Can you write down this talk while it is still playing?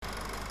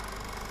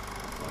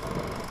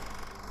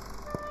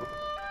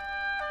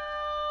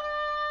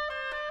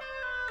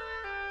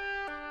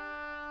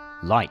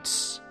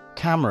Lights,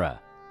 Camera,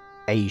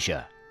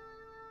 Asia.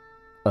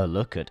 A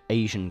look at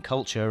Asian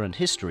culture and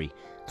history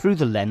through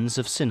the lens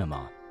of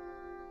cinema.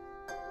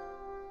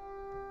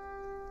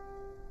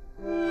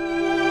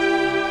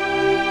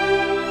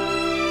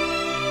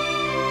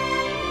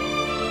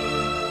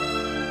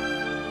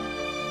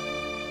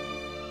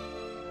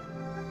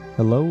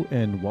 Hello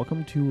and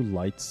welcome to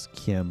Lights,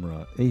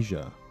 Camera,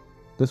 Asia.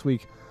 This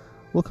week,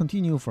 we'll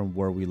continue from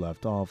where we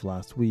left off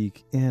last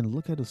week and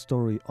look at the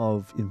story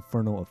of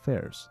Infernal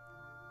Affairs,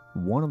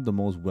 one of the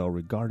most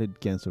well-regarded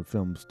gangster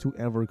films to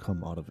ever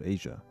come out of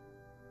Asia.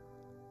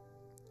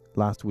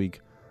 Last week,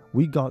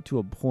 we got to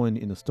a point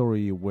in the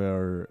story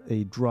where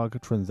a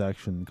drug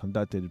transaction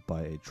conducted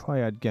by a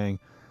triad gang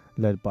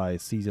led by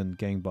seasoned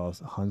gang boss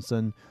Han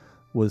Sen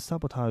was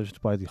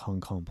sabotaged by the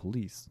Hong Kong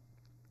police.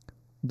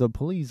 The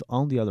police,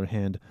 on the other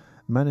hand,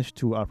 managed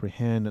to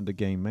apprehend the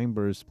gang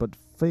members but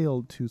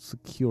failed to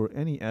secure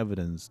any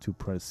evidence to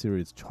press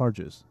serious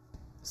charges,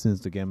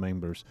 since the gang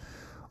members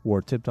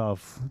were tipped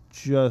off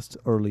just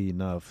early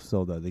enough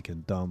so that they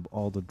can dump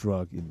all the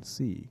drug in the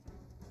sea.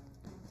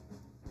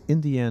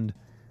 In the end,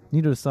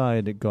 neither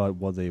side got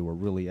what they were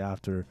really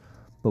after,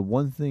 but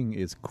one thing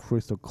is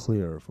crystal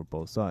clear for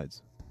both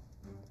sides.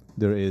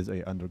 There is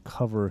an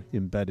undercover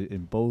embedded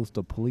in both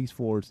the police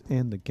force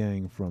and the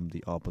gang from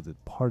the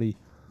opposite party,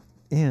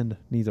 and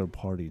neither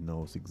party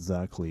knows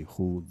exactly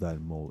who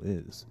that mole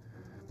is,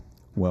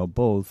 while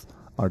both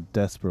are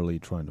desperately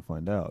trying to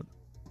find out.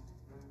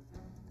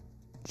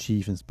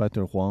 Chief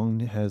Inspector Huang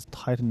has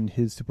tightened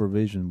his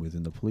supervision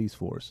within the police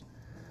force,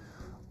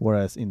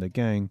 whereas in the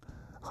gang,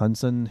 Han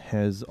Sen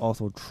has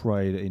also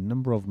tried a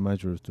number of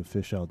measures to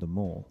fish out the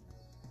mole.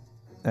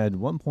 At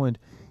one point,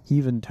 he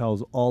even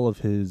tells all of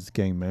his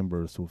gang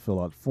members to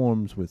fill out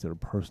forms with their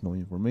personal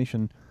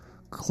information,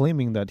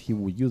 claiming that he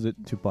will use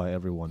it to buy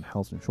everyone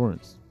health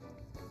insurance.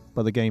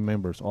 But the gang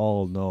members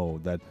all know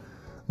that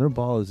their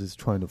boss is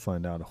trying to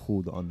find out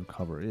who the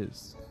undercover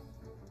is.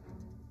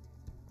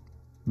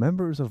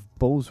 Members of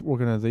both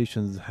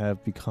organizations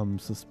have become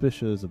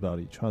suspicious about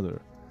each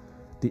other.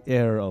 The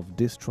air of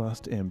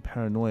distrust and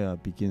paranoia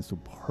begins to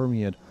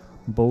permeate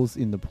both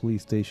in the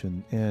police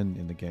station and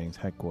in the gang's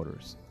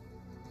headquarters.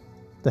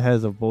 The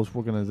heads of both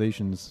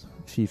organizations,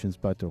 Chief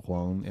Inspector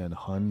Huang and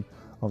Han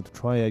of the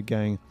Triad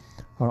Gang,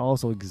 are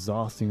also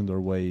exhausting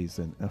their ways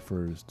and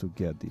efforts to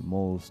get the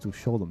moles to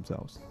show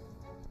themselves.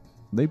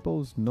 They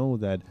both know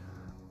that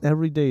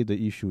every day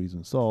the issue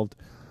isn't solved,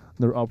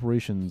 their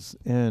operations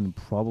and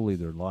probably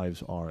their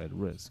lives are at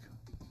risk.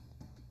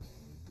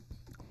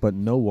 But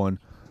no one,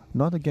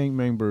 not the gang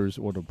members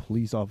or the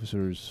police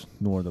officers,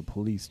 nor the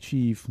police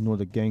chief, nor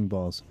the gang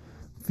boss,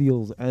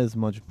 feels as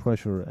much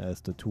pressure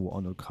as the two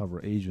undercover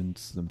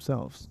agents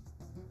themselves.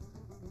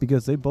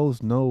 Because they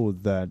both know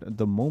that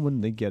the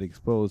moment they get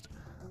exposed,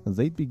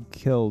 they'd be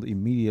killed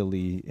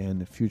immediately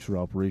and future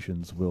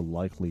operations will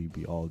likely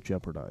be all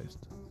jeopardized.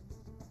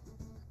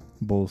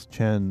 Both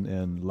Chen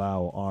and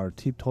Lao are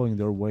tiptoeing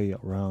their way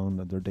around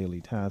their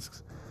daily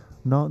tasks,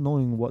 not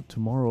knowing what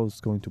tomorrow is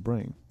going to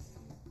bring.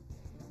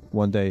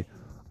 One day,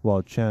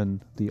 while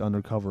Chen, the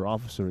undercover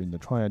officer in the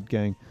Triad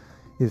Gang,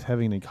 is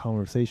having a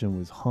conversation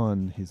with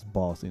Han, his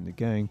boss in the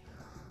gang,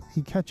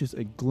 he catches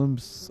a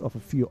glimpse of a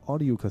few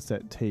audio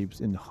cassette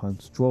tapes in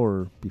Han's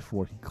drawer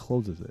before he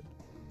closes it.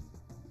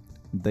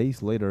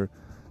 Days later,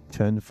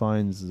 Chen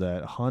finds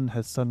that Han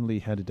has suddenly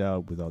headed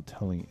out without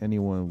telling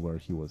anyone where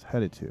he was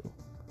headed to.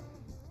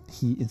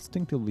 He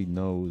instinctively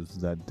knows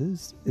that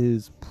this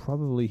is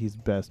probably his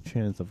best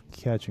chance of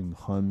catching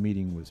Han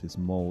meeting with his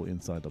mole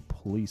inside the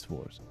police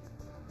force.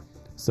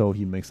 So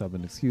he makes up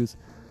an excuse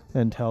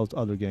and tells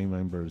other gang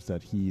members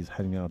that he's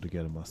heading out to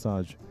get a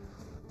massage,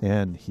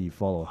 and he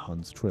follows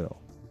Han's trail.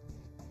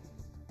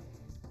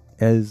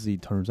 As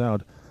it turns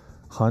out,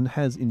 Han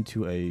heads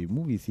into a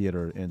movie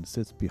theater and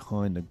sits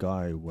behind a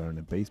guy wearing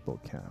a baseball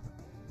cap.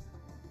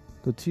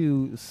 The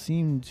two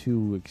seem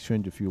to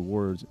exchange a few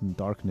words in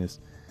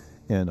darkness,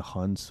 and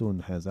Han soon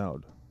heads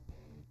out.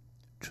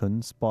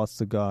 Chen spots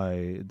the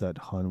guy that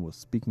Han was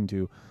speaking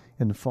to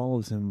and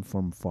follows him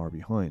from far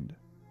behind.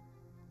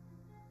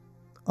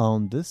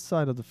 On this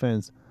side of the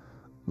fence,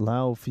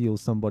 Lao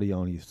feels somebody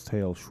on his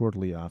tail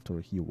shortly after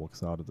he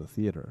walks out of the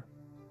theater.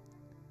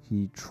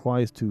 He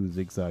tries to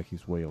zigzag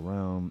his way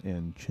around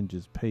and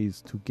changes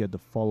pace to get the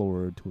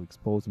follower to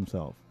expose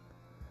himself.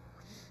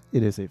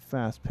 It is a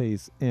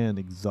fast-paced and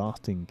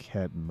exhausting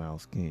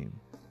cat-and-mouse game,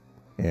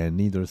 and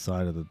neither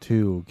side of the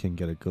two can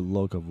get a good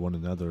look of one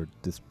another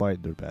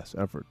despite their best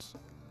efforts.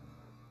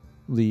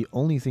 The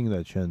only thing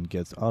that Chen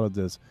gets out of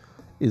this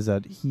is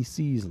that he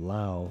sees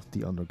Lao,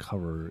 the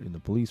undercover in the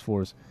police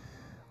force,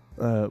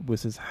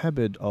 with his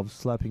habit of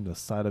slapping the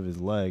side of his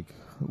leg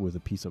with a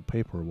piece of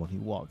paper when he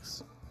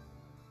walks.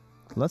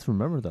 Let's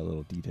remember that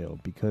little detail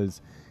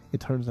because it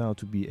turns out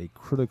to be a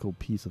critical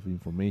piece of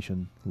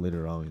information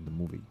later on in the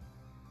movie.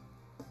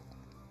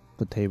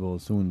 The table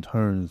soon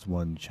turns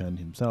when Chen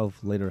himself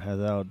later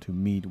heads out to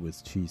meet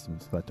with Chief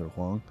Inspector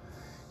Huang,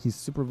 his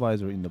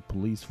supervisor in the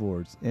police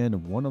force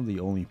and one of the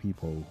only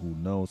people who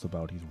knows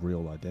about his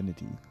real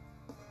identity.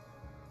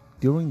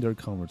 During their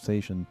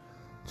conversation,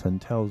 Chen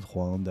tells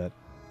Huang that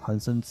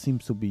Hansen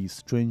seems to be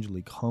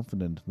strangely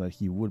confident that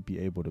he would be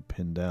able to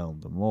pin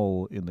down the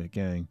mole in the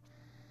gang.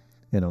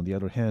 And on the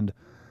other hand,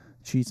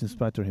 Chief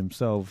Inspector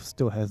himself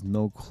still has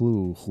no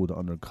clue who the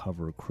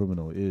undercover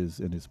criminal is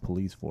in his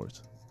police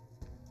force.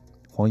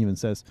 Huang even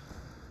says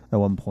at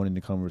one point in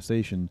the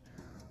conversation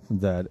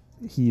that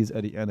he is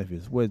at the end of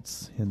his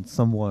wits and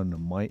someone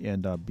might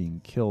end up being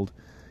killed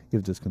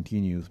if this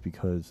continues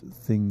because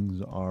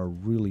things are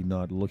really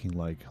not looking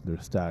like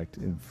they're stacked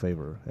in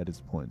favor at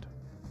this point.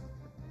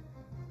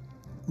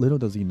 Little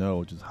does he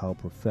know just how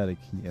prophetic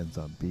he ends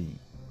up being.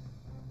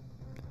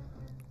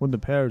 When the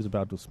pair is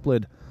about to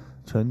split,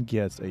 Chen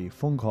gets a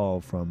phone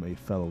call from a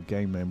fellow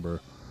gang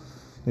member.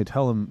 They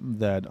tell him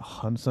that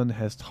Hansen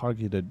has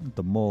targeted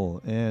the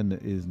mole and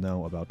is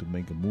now about to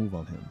make a move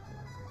on him,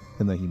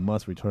 and that he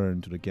must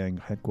return to the gang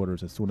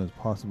headquarters as soon as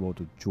possible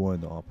to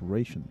join the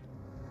operation.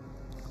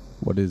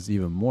 What is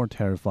even more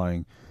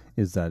terrifying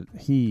is that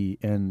he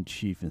and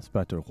Chief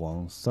Inspector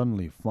Huang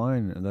suddenly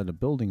find that the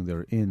building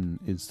they're in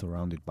is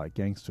surrounded by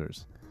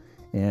gangsters,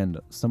 and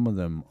some of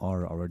them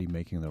are already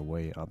making their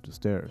way up the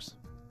stairs.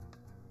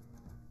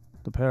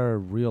 The pair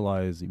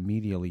realize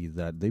immediately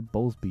that they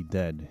both be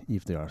dead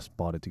if they are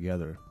spotted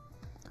together,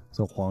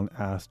 so Huang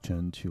asks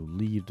Chen to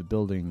leave the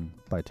building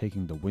by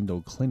taking the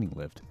window cleaning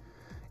lift,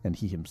 and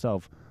he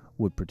himself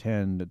would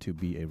pretend to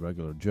be a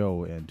regular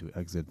Joe and to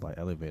exit by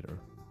elevator.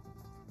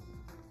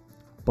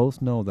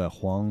 Both know that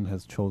Huang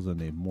has chosen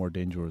a more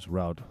dangerous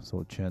route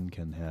so Chen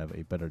can have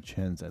a better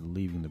chance at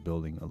leaving the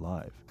building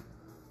alive,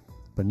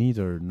 but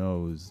neither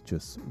knows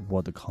just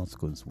what the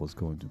consequence was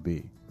going to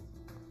be.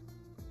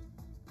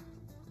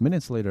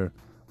 Minutes later,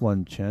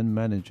 when Chen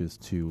manages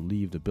to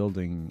leave the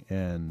building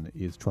and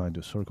is trying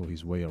to circle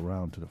his way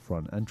around to the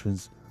front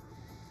entrance,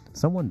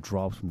 someone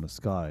drops from the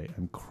sky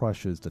and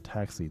crushes the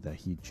taxi that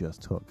he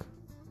just took.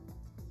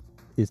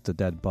 It's the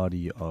dead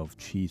body of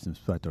Chief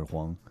Inspector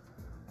Huang.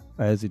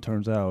 As it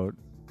turns out,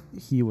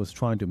 he was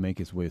trying to make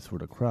his way through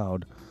the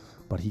crowd,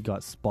 but he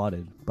got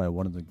spotted by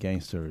one of the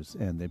gangsters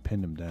and they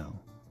pinned him down.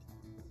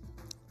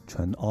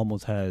 Chen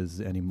almost has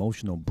an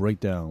emotional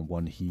breakdown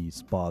when he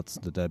spots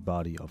the dead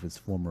body of his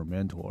former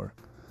mentor.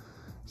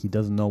 He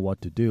doesn't know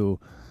what to do,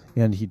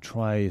 and he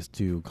tries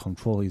to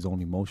control his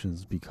own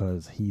emotions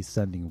because he's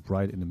standing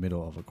right in the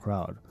middle of a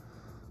crowd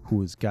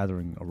who is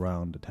gathering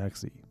around the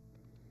taxi.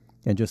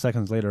 And just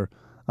seconds later,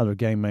 other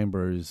gang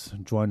members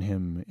join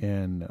him,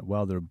 and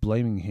while they're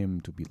blaming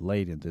him to be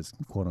late in this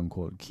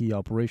quote-unquote key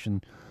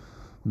operation,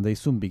 they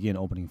soon begin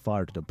opening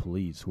fire to the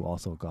police who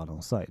also got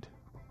on site.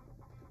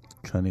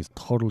 Chen is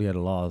totally at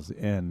a loss,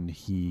 and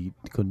he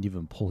couldn't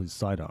even pull his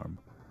sidearm.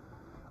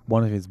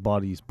 One of his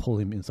buddies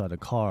pulled him inside a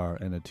car,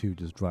 and the two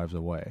just drives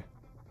away.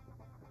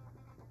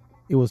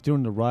 It was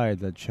during the ride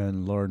that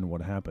Chen learned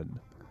what happened.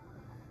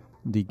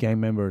 The gang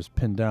members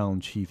pinned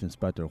down Chief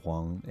Inspector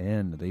Huang,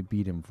 and they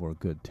beat him for a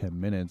good 10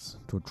 minutes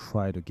to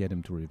try to get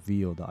him to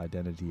reveal the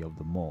identity of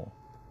the mole.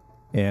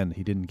 And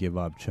he didn't give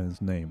up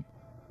Chen's name,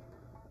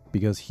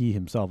 because he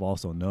himself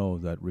also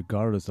knows that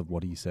regardless of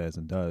what he says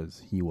and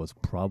does, he was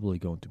probably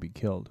going to be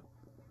killed.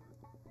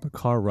 The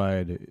car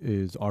ride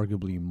is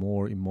arguably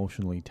more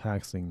emotionally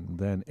taxing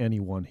than any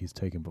one he's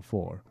taken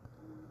before.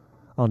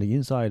 On the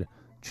inside,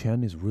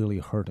 Chen is really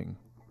hurting.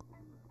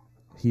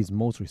 His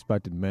most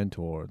respected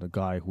mentor, the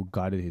guy who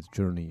guided his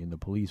journey in the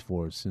police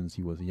force since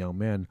he was a young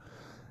man,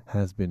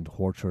 has been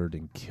tortured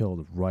and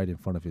killed right in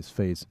front of his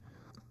face,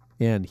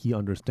 and he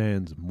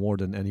understands more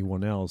than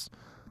anyone else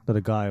that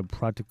a guy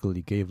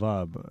practically gave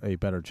up a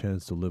better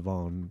chance to live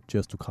on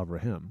just to cover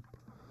him.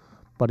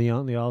 But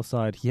on the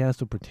outside, he has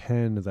to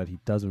pretend that he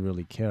doesn't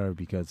really care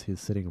because he's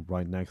sitting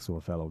right next to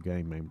a fellow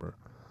gang member.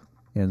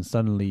 And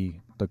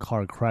suddenly, the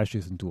car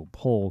crashes into a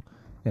pole,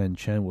 and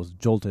Chen was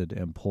jolted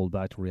and pulled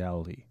back to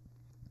reality.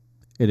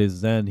 It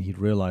is then he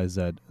realized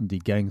that the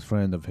gang's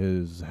friend of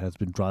his has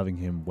been driving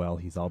him while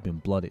he's all been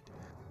blooded.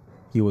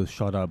 He was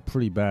shot up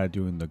pretty bad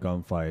during the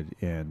gunfight,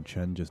 and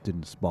Chen just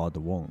didn't spot the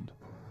wound.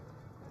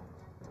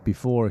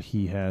 Before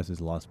he has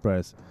his last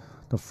breath,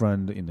 the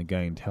friend in the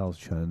gang tells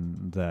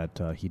Chen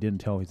that he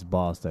didn't tell his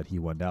boss that he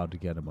went out to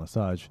get a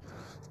massage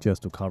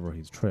just to cover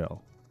his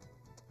trail.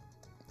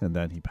 And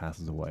then he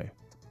passes away.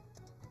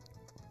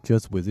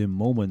 Just within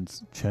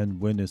moments, Chen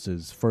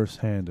witnesses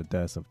firsthand the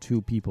deaths of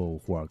two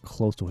people who are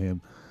close to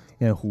him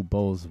and who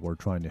both were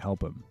trying to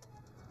help him.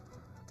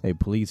 A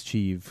police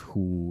chief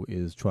who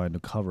is trying to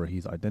cover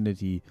his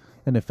identity,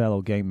 and a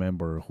fellow gang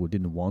member who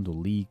didn't want to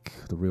leak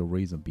the real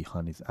reason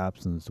behind his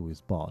absence to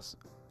his boss.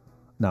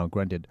 Now,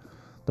 granted,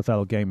 the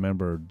fellow gang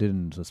member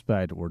didn't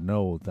suspect or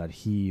know that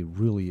he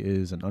really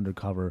is an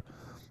undercover,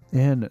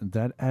 and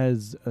that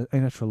adds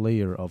an extra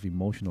layer of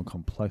emotional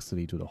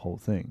complexity to the whole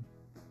thing.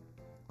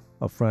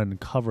 A friend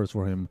covers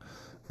for him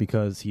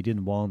because he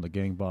didn't want the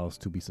gang boss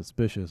to be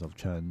suspicious of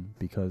Chen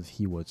because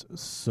he was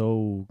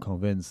so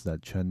convinced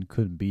that Chen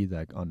couldn't be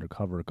that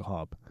undercover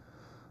cop.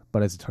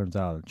 But as it turns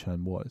out,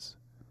 Chen was.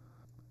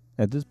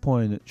 At this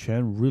point,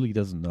 Chen really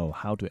doesn't know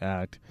how to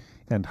act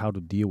and how to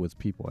deal with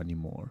people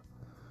anymore.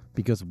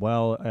 Because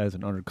while as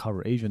an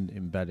undercover agent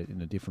embedded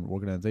in a different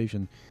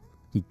organization,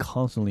 he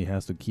constantly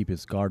has to keep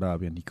his guard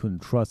up and he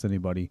couldn't trust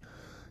anybody.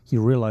 He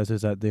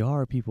realizes that there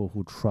are people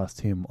who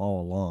trust him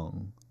all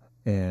along.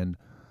 And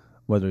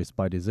whether it's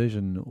by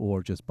decision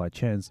or just by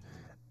chance,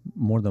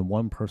 more than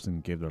one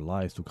person gave their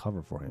lives to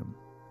cover for him,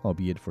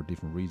 albeit for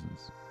different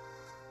reasons.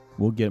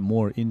 We'll get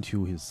more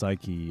into his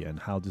psyche and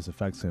how this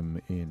affects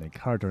him in a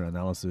character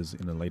analysis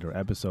in a later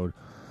episode,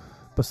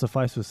 but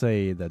suffice to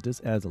say that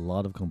this adds a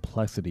lot of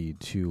complexity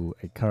to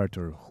a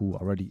character who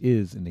already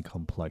is in a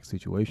complex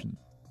situation.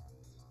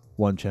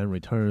 When Chen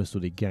returns to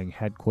the gang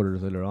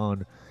headquarters later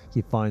on,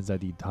 he finds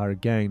that the entire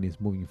gang is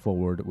moving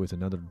forward with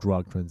another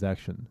drug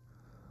transaction.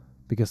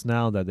 Because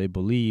now that they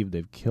believe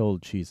they've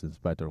killed Chief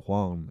Inspector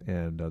Huang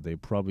and they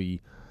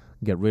probably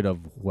get rid of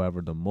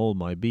whoever the mole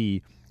might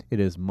be, it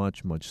is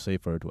much, much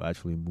safer to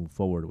actually move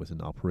forward with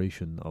an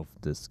operation of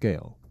this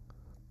scale.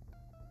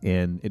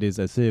 And it is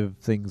as if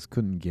things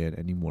couldn't get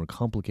any more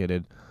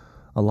complicated.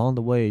 Along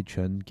the way,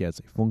 Chen gets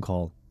a phone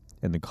call,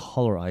 and the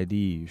caller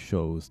ID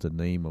shows the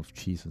name of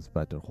Chief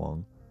Inspector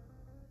Huang,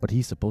 but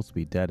he's supposed to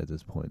be dead at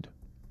this point.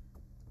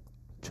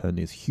 Chen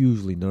is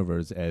hugely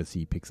nervous as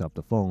he picks up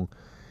the phone,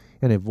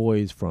 and a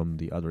voice from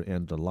the other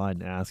end of the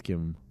line asks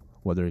him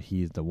whether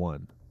he's the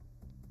one.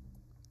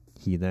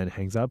 He then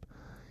hangs up,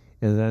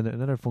 and then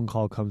another phone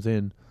call comes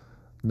in.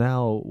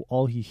 Now,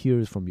 all he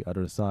hears from the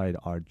other side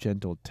are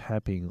gentle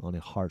tapping on a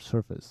hard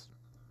surface.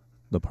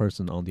 The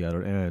person on the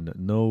other end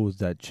knows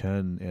that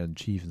Chen and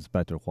Chief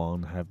Inspector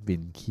Huang have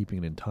been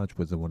keeping in touch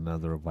with one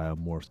another via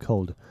Morse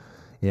code,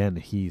 and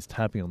he's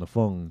tapping on the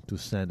phone to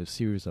send a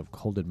series of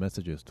coded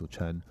messages to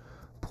Chen,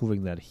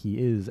 proving that he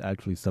is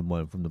actually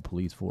someone from the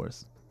police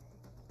force.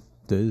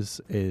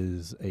 This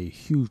is a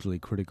hugely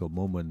critical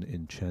moment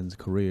in Chen's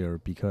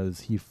career because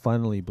he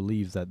finally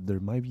believes that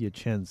there might be a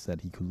chance that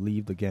he could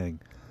leave the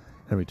gang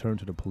and return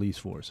to the police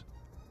force.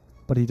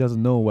 But he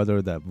doesn't know whether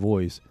that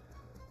voice,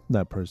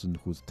 that person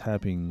who's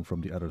tapping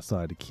from the other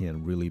side,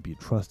 can really be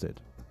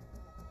trusted.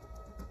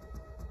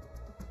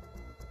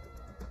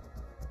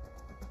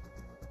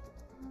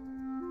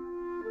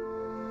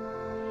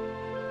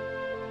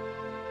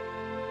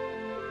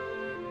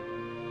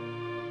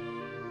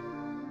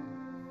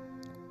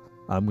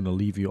 I'm going to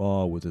leave you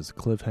all with this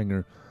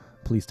cliffhanger.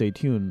 Please stay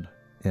tuned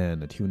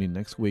and tune in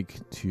next week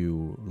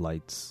to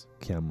Lights,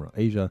 Camera,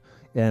 Asia,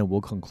 and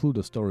we'll conclude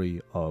the story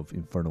of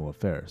Infernal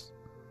Affairs.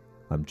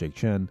 I'm Jake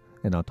Chen,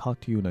 and I'll talk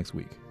to you next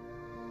week.